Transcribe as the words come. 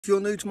If you're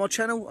new to my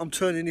channel, I'm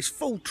turning this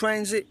full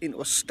transit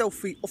into a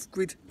stealthy,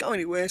 off-grid, go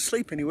anywhere,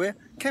 sleep anywhere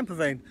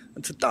campervan.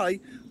 And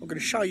today I'm going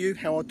to show you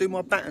how I do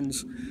my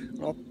batons.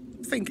 And I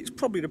think it's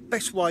probably the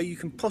best way you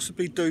can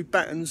possibly do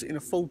batons in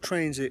a full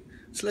transit.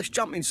 So let's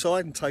jump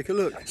inside and take a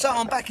look. So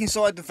I'm back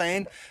inside the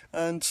van,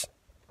 and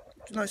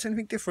do you notice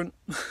anything different?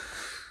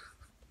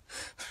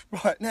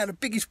 Right, now the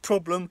biggest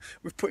problem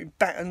with putting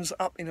batons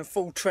up in a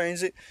full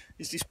transit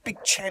is this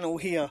big channel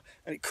here,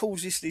 and it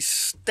causes this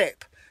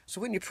step. So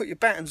when you put your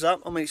batons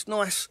up, I mean, it's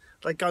nice,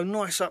 they go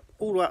nice up,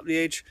 all the way up the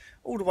edge,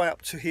 all the way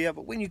up to here,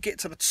 but when you get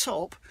to the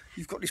top,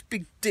 you've got this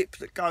big dip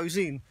that goes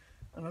in.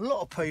 And a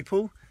lot of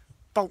people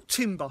bolt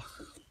timber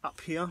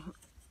up here.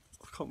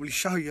 I can't really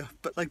show you,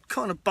 but they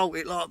kind of bolt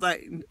it like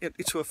that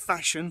into a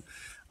fashion,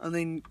 and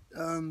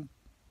then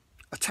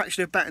attach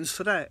their batons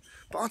to that.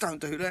 But I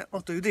don't do that, I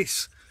do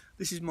this.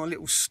 This is my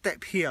little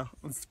step here,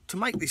 and to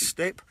make this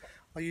step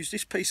I use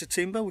this piece of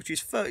timber, which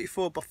is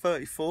 34 by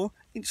 34.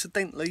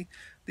 Incidentally,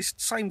 this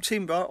same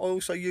timber I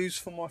also use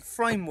for my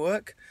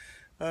framework,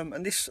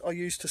 and this I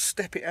use to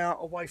step it out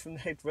away from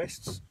the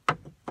headrests,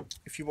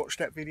 if you watch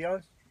that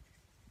video.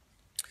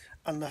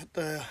 And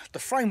the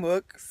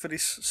framework for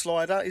this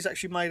slider is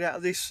actually made out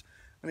of this,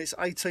 and it's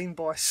 18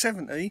 by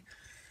 70,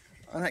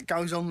 and that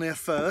goes on there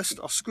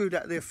first. I screw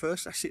that there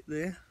first, that's it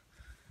there,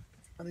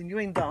 and then you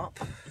end up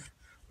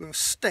with a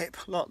step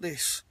like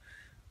this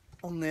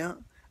on there.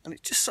 And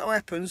it just so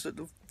happens that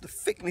the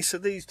thickness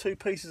of these two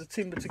pieces of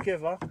timber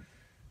together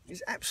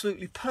is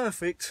absolutely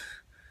perfect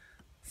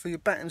for your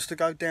batons to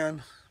go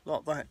down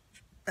like that.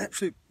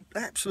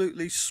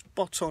 Absolutely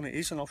spot on it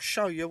is, and I'll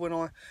show you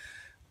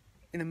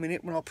in a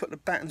minute when I put the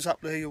batons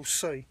up there, you'll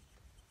see.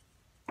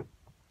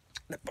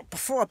 Now, but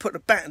before I put the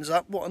batons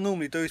up, what I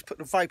normally do is put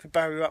the vapour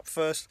barrier up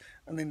first,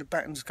 and then the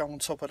batons go on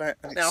top of that.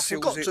 And now I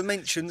forgot to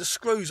mention the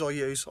screws I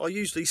use. I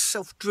use these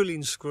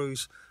self-drilling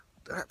screws.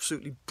 They're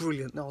absolutely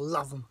brilliant. Now I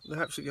love them.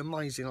 They're absolutely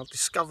amazing. I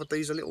discovered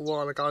these a little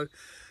while ago,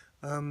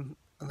 and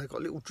they've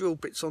got little drill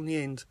bits on the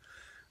end.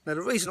 Now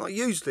the reason I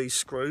use these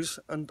screws,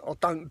 and I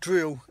don't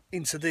drill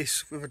into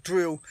this with a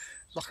drill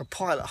like a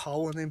pilot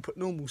hole and then put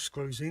normal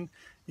screws in,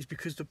 is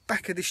because the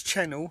back of this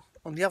channel,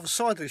 on the other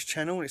side of this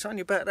channel, and it's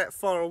only about that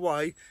far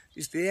away,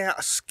 is the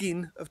outer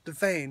skin of the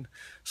van.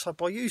 So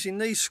by using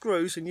these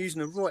screws and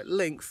using the right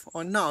length,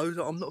 I know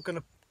that I'm not going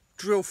to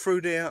drill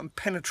through there and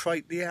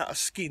penetrate the outer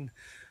skin.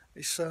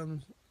 It's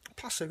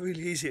plus they're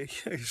really easy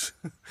to use.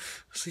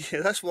 So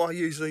yeah, that's why I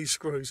use these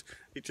screws.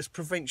 It just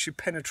prevents you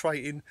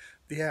penetrating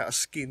the outer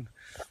skin.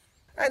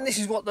 And this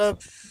is what the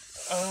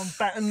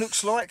baton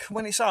looks like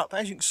when it's up.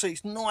 As you can see,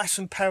 it's nice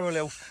and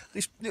parallel.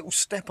 This little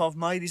step I've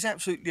made is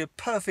absolutely a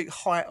perfect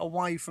height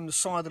away from the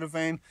side of the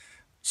van,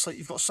 so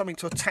you've got something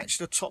to attach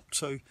the top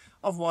to.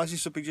 Otherwise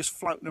this will be just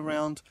floating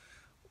around,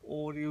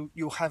 or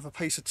you'll have a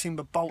piece of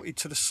timber bolted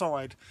to the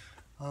side.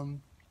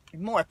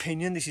 In my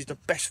opinion, this is the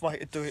best way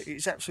to do it.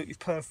 It's absolutely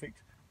perfect.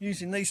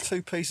 Using these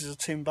two pieces of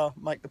timber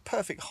make the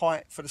perfect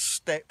height for the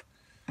step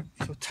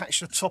to attach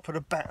the top of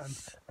the baton.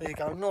 There you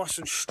go, nice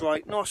and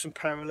straight, nice and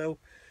parallel,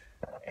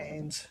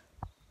 and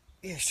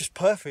yeah, it's just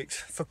perfect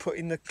for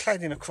putting the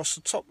cladding across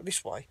the top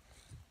this way.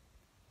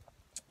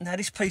 Now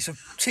this piece of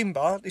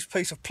timber, this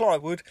piece of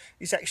plywood,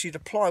 is actually the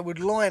plywood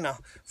liner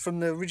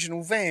from the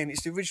original van.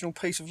 It's the original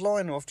piece of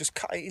liner. I've just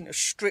cut it into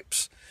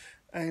strips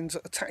and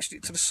attached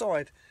it to the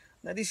side.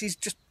 Now this is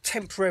just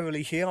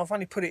temporarily here. I've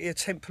only put it here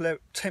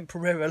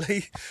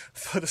temporarily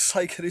for the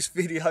sake of this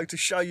video, to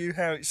show you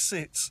how it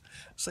sits,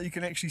 so you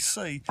can actually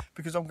see,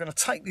 because I'm going to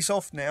take this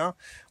off now.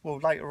 Well,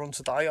 later on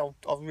today I'll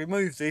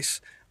remove this,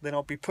 then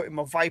I'll be putting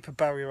my vapour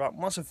barrier up.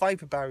 Once the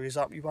vapour barrier is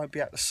up, you won't be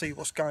able to see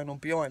what's going on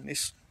behind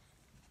this.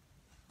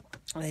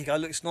 There you go,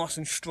 looks nice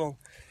and strong.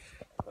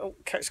 Oh,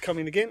 cat's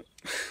coming again.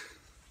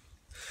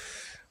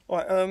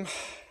 Right, well,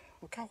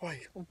 go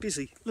away, I'm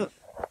busy, look.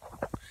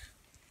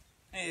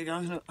 There you go,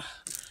 look.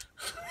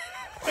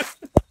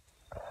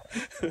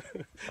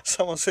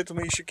 Someone said to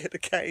me you should get the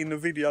cat in the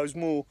videos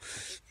more.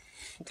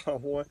 I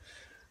don't know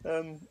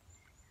why.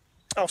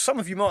 Oh, some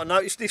of you might have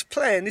noticed this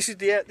plan. This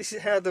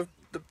is how the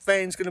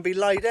van's going to be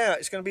laid out.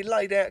 It's going to be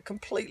laid out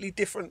completely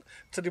different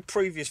to the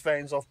previous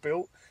vans I've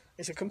built.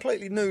 It's a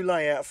completely new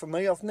layout for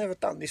me. I've never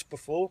done this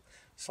before,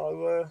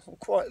 so I'm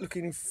quite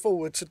looking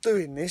forward to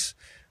doing this.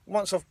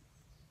 Once I've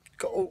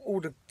got all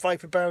the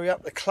vapour barrier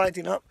up, the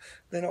cladding up,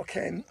 then I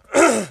can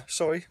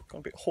sorry, got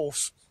a bit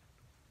hoarse.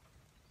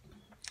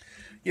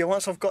 Yeah,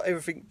 once I've got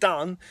everything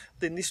done,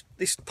 then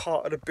this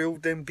part of the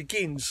build then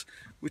begins,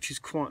 which is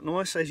quite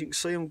nice. As you can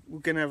see, we're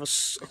going to have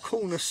a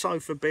corner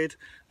sofa bed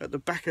at the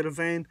back of the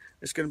van.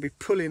 It's going to be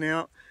pulling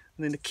out,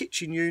 and then the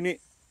kitchen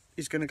unit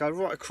is going to go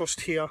right across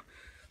here,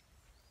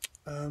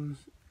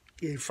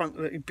 in front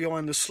of it,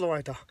 behind the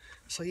slider.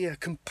 So yeah,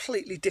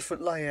 completely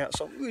different layout.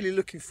 So I'm really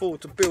looking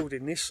forward to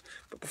building this.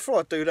 But before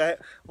I do that,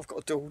 I've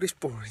got to do all this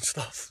boring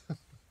stuff.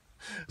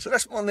 So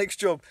that's my next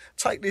job.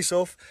 Take this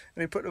off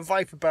and then put the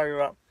vapour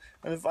barrier up.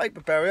 And the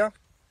vapour barrier,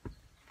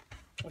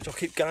 which I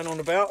keep going on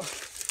about,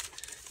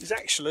 is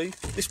actually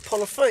this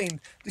polythene.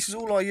 This is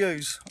all I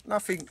use.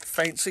 Nothing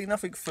fancy,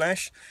 nothing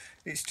flash.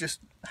 It's just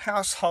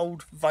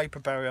household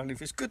vapour barrier, and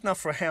if it's good enough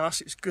for a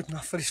house, it's good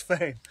enough for this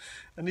van.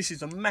 And this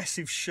is a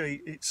massive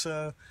sheet. It's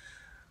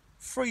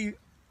 3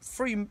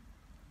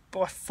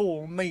 by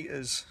 4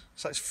 metres,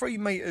 so it's 3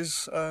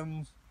 metres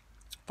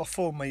by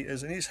 4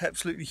 metres, and it's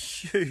absolutely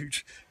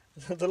huge.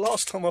 The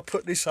last time I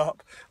put this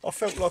up, I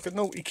felt like a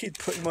naughty kid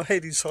putting my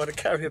head inside a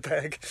carrier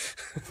bag.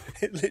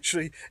 It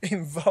literally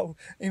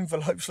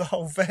envelopes the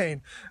whole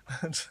van,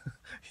 and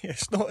yeah,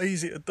 it's not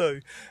easy to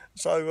do.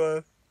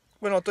 So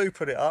when I do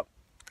put it up,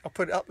 I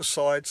put it up the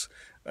sides,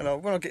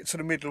 and when I get to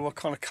the middle, I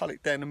kind of cut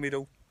it down the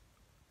middle.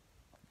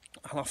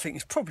 And I think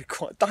it's probably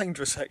quite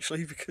dangerous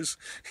actually, because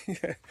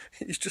yeah,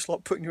 it's just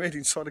like putting your head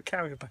inside a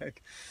carrier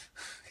bag.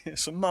 Yeah,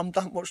 so mum,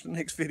 don't watch the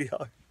next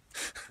video.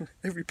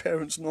 Every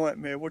parent's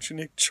nightmare, watching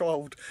their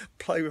child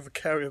play with a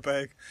carrier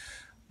bag.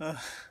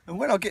 And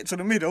when I get to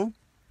the middle,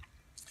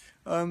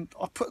 I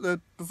put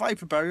the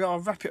vapour barrier, I'll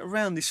wrap it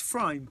around this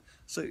frame.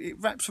 So it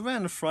wraps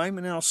around the frame,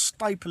 and then I'll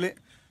staple it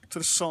to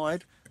the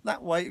side.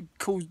 That way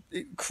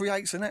it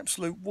creates an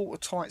absolute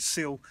watertight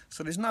seal,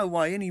 so there's no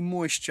way any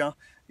moisture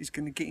is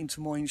going to get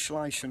into my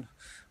insulation.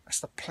 That's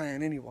the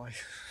plan anyway.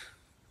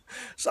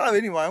 So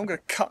anyway, I'm going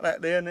to cut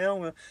that there now.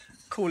 I'm going to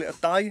call it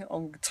a day.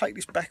 I'm going to take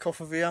this back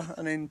off of here,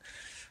 and then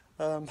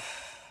yeah,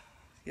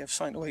 have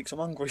something to eat 'cause I'm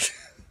hungry.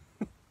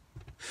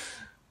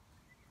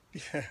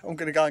 Yeah, I'm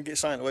going to go and get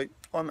something to eat.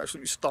 I'm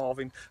absolutely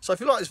starving. So if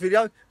you like this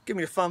video, give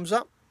me a thumbs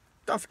up.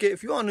 Don't forget,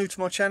 if you are new to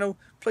my channel,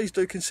 please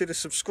do consider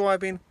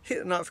subscribing, hit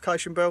the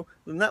notification bell,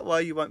 and that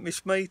way you won't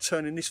miss me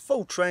turning this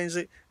full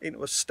transit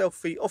into a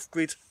stealthy,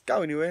 off-grid,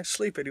 go anywhere,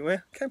 sleep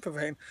anywhere camper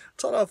van.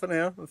 Ta-ra for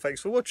now, and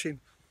thanks for watching.